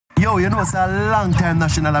Yo, you know it's a long time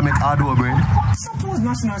National I make hard work bread. Suppose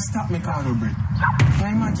National stop make hard work bread. Can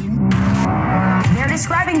you imagine? They're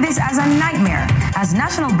describing this as a nightmare, as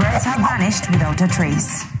national breads have vanished without a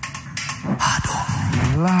trace.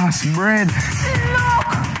 Last bread. Look!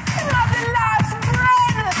 Not the last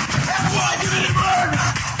bread! Boy, give me the bread!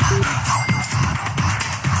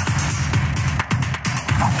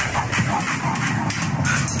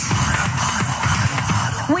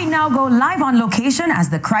 We now go live on location as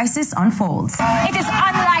the crisis unfolds. It is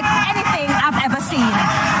unlike anything I've ever seen.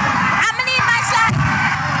 I'm gonna need my slide.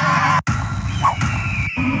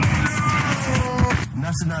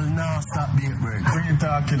 National now stop being bread. Bring it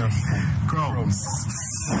talk, you know. Crumbs.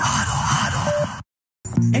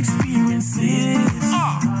 Experiences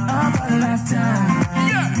of a lifetime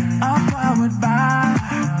are powered by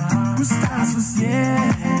Gustavus,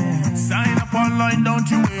 yeah. Sign up online, don't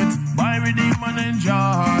you wait. Buy, redeem and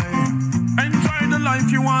enjoy. Enjoy the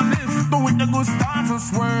life you want to live. Go with the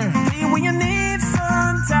Gustavus way. Hey, when you need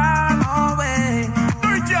some time away,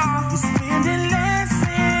 you spend it less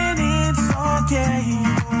and it's okay.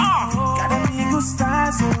 Gotta be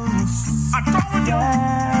Gustavus. I told you.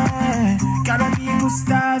 Yeah, gotta be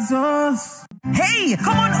Gustavus. Hey,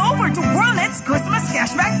 come on over to WorldNet's Christmas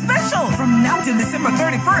Cashback Special. From now till December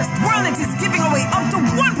 31st, WorldNet is giving away up to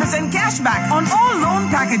 1% cashback on all loan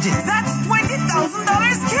packages. That's $20,000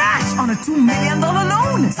 cash on a $2 million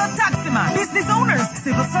loan. So taximan, business owners,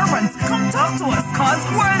 civil servants, come talk to us, cause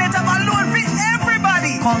WorldNet have a loan for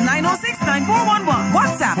everybody. Call 906-9411,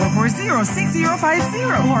 WhatsApp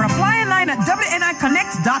 440-6050, or apply online at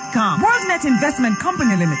WNIConnect.com. WorldNet Investment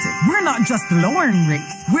Company Limited. We're not just lowering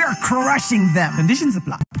rates, we're crushing them. Conditions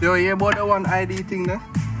apply. Yo, you hear about the one ID thing there?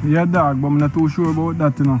 Yeah, dog, but I'm not too sure about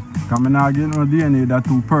that, you know. Because I'm not getting no DNA, that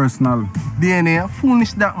too personal. DNA,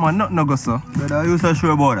 foolish that man, not no go so. But are you so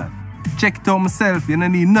sure about that? Check it out myself, you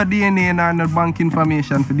don't need no DNA and no bank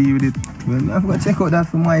information to deal with it. Well, I'm going to check out that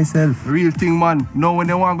for myself. Real thing, man. Now when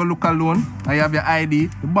they want to go look alone, and you have your ID,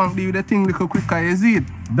 the bank deal with the thing little quicker, you see it.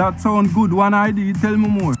 That sounds good. One ID, tell me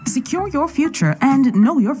more. Secure your future and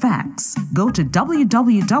know your facts. Go to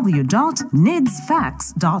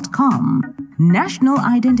www.nidsfacts.com. National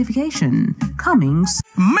Identification. Coming soon.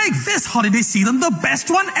 Make this holiday season the best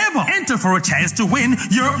one ever. Enter for a chance to win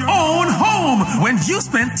your own home when you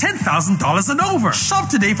spend $10,000 and over. Shop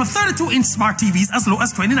today for 32-inch smart TVs as low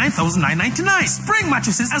as $29,999. Spring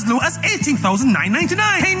mattresses as low as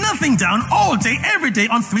 $18,999. Pay nothing down all day, every day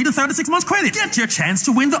on 3 to 36 months credit. Get your chance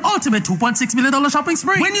to win the ultimate $2.6 million shopping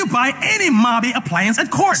spree when you buy any Mabe appliance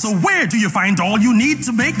at Quartz. So where do you find all you need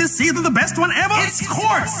to make this season the best one ever? It's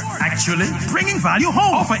Quartz. Actually, bringing value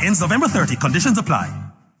home. Offer ends November 30. Conditions apply.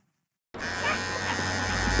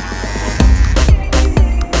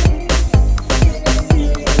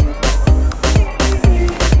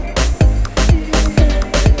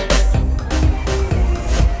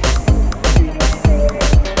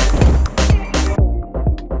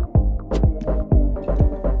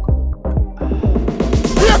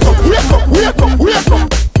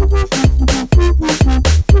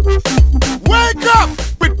 Wake up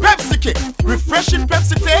with Pepsi Kick. Refreshing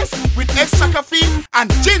Pepsi taste with extra caffeine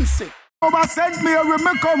and ginseng. Send me where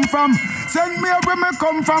me come from. Send me where me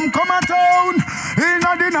come from. Come a town. In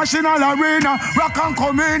the National Arena. Rock and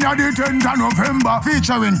come in at the 10th of November.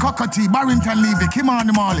 Featuring Cockatee, Barrington Levy,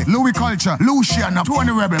 Kimani Marley, Louis Culture, Luciano,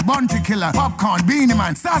 Tony Rebel, Bounty Killer, Popcorn, Beanie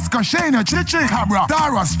Man, Saska, Shayna, Chichi, Cabra,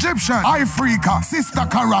 Daros, Egyptian, Ifrika, Sister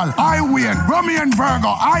Coral, I Wayne, Rummy and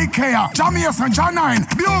Virgo, Ikea, Jamias and Janine,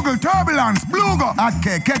 Bugle, Turbulence, Blugo,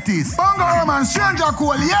 Atke, Ketties, Bongo Roman, Stranger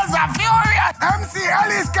Cool, Yes, a Furious, MC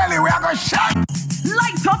Ellis Kelly, we are going to shot.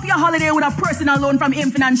 Light up your holiday with a personal loan from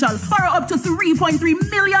M Financial. Borrow up to $3.3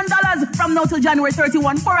 million from now till January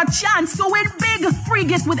 31 for a chance to win big. Free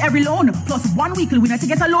gifts with every loan, plus one weekly winner to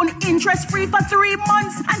get a loan interest-free for 3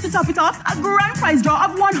 months. And to top it off, a grand prize draw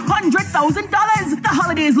of $100,000. The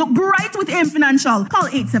holidays look bright with M Financial. Call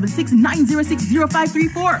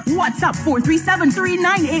 876-906-0534. WhatsApp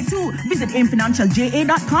 437-3982. Visit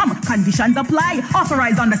mfinancialja.com. Conditions apply.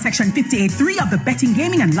 Authorized under Section 58.3 of the Betting,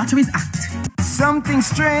 Gaming and Lotteries Act. Something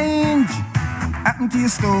strange happened to your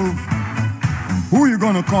stove. Who you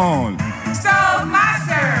gonna call? Stove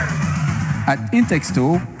Master! At Intex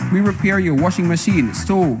Stove, we repair your washing machine,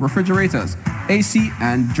 stove, refrigerators, AC,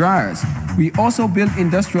 and dryers. We also build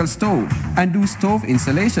industrial stove and do stove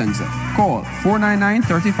installations. Call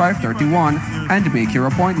 499-3531 and make your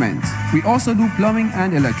appointment. We also do plumbing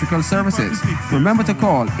and electrical services. Remember to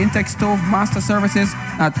call Intex Stove Master Services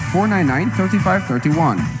at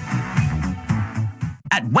 499-3531.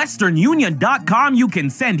 At westernunion.com you can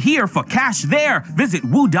send here for cash there. Visit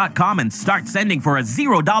woo.com and start sending for a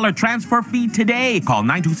 $0 transfer fee today. Call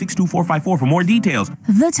 926-2454 for more details.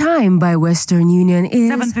 The time by Western Union is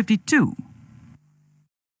 7:52.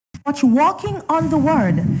 Watch Walking on the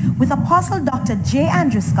Word with Apostle Dr. J.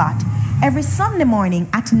 Andrew Scott every Sunday morning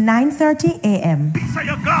at 9:30 a.m. Say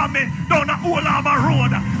your garment down the whole of a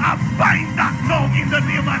road. I bind that now in the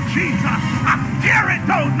name of Jesus. I tear it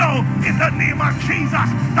down now in the name of Jesus.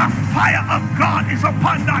 The fire of God is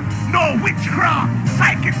upon that. No witchcraft,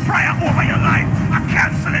 psychic prayer over your life. I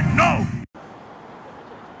cancel it now.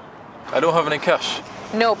 I don't have any cash.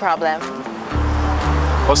 No problem.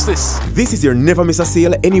 What's this? This is your never miss a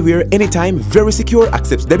sale anywhere, anytime, very secure,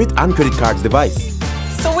 accepts debit and credit cards device.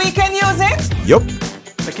 So we can use it? Yup.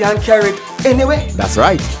 I can carry it anyway? That's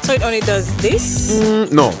right. So it only does this?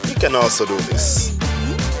 No. You can also do this.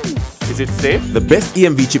 Is it safe? The best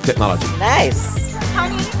EMV chip technology. Nice.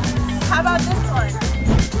 Honey, how about this one?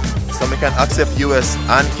 So we can accept US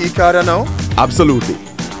and key card now? Absolutely.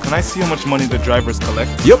 Can I see how much money the drivers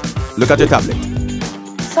collect? Yup. Look at your tablet.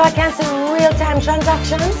 So I can see real-time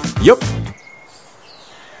transactions? Yup.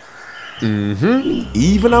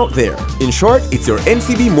 Even out there. In short, it's your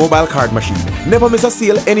NCB mobile card machine. Never miss a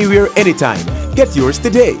sale anywhere, anytime. Get yours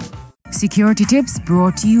today. Security tips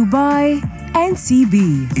brought to you by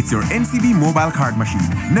NCB. It's your NCB mobile card machine.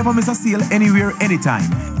 Never miss a sale anywhere, anytime.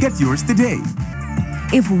 Get yours today.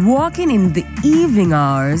 If walking in the evening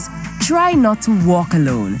hours, try not to walk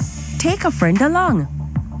alone. Take a friend along.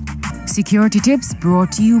 Security tips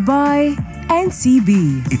brought to you by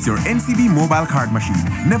NCB. It's your NCB mobile card machine.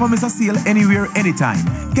 Never miss a sale anywhere, anytime.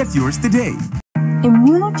 Get yours today.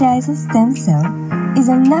 Immunogizer stem cell is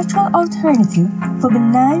a natural alternative for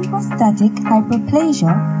benign prostatic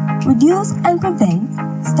hyperplasia, reduce and prevent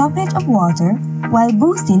stoppage of water while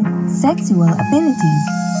boosting sexual abilities.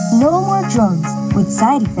 No more drugs with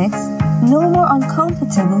side effects, no more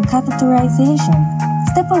uncomfortable catheterization.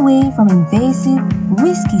 Step away from invasive,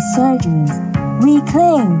 risky surgeries.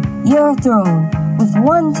 Reclaim your throne with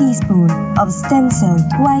 1 teaspoon of stem cell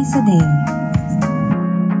twice a day.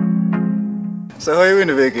 So how are you in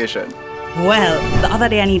the vacation? Well, the other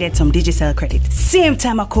day I needed some Digicel credit. Same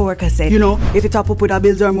time a coworker said, you know, if you top up with a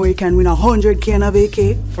bills or more, you can win 100K in a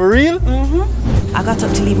vacay. For real? I got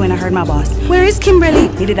up to leave when I heard my boss. Where is Kimberly?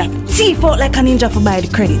 He did a thief out like a ninja for buy the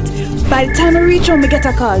credit. By the time I reach home, I get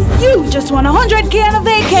a call. You just won 100K in a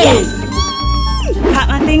vacay. Yes! Pack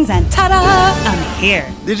my things and ta-da! I'm here.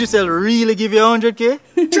 Did you sell really give you 100K?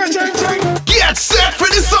 Get set for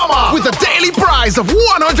the summer with a daily prize of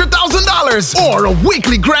 $100,000 or a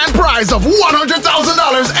weekly grand prize of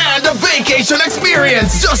 $100,000 and a vacation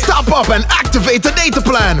experience. Just top up and activate a data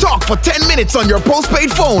plan. Talk for 10 minutes on your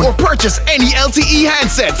postpaid phone or purchase any LTE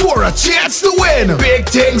handset for a chance to win. Big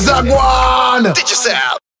things are going.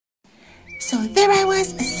 Digicel. So there I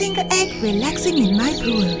was, a single egg relaxing in my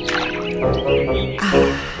pool.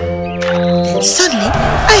 Suddenly,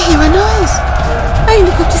 I hear a noise. I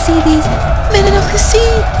look up to see these men of the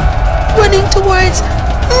sea running towards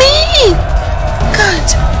me.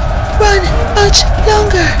 Can't run much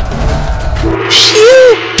longer.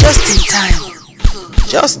 Phew! Just in time.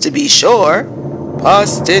 Just to be sure,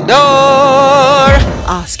 Postinor.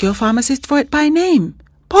 Ask your pharmacist for it by name.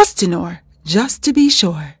 Postinor, just to be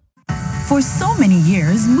sure. For so many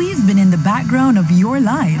years, we've been in the background of your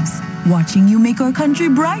lives, watching you make our country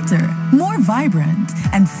brighter, more vibrant,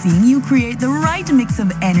 and seeing you create the right mix of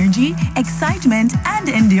energy, excitement, and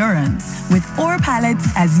endurance, with our palettes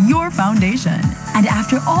as your foundation. And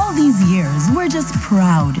after all these years, we're just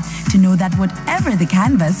proud to know that whatever the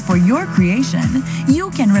canvas for your creation, you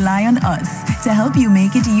can rely on us to help you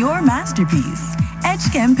make it your masterpiece.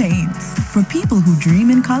 Edgechem Paints, for people who dream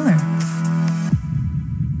in color.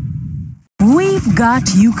 We've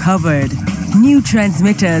got you covered. New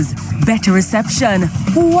transmitters, better reception,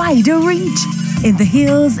 wider reach. In the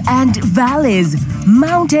hills and valleys,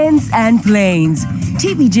 mountains and plains,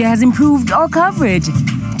 TPJ has improved our coverage.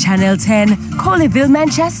 Channel 10, Colleyville,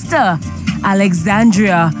 Manchester,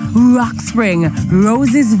 Alexandria, Rock Spring,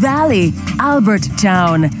 Roses Valley, Albert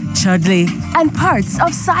Town, Chudley, and parts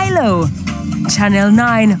of Silo. Channel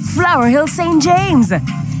 9, Flower Hill, St. James,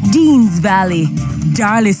 Deans Valley,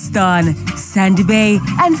 Darliston, Sandy Bay,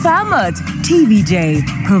 and Falmouth. TVJ,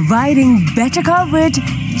 providing better coverage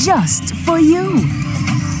just for you.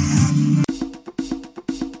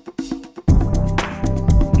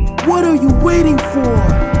 What are you waiting for?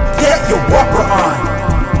 Get your walker on.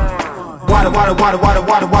 water, water, water, water,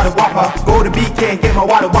 water, water, whopper. Go to BK and get my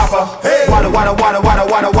water whopper. Hey, water, water, water, water,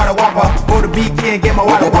 water, water, whopper. Go to BK and get my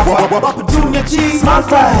water whopper. Whopper junior cheese, small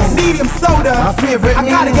fries, medium soda. My favorite. I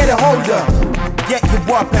gotta get a holder. Get your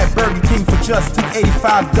Whopper at Burger King for just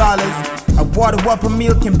 $2.85. A water Whopper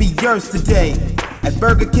meal can be yours today. At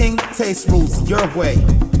Burger King, taste rules your way.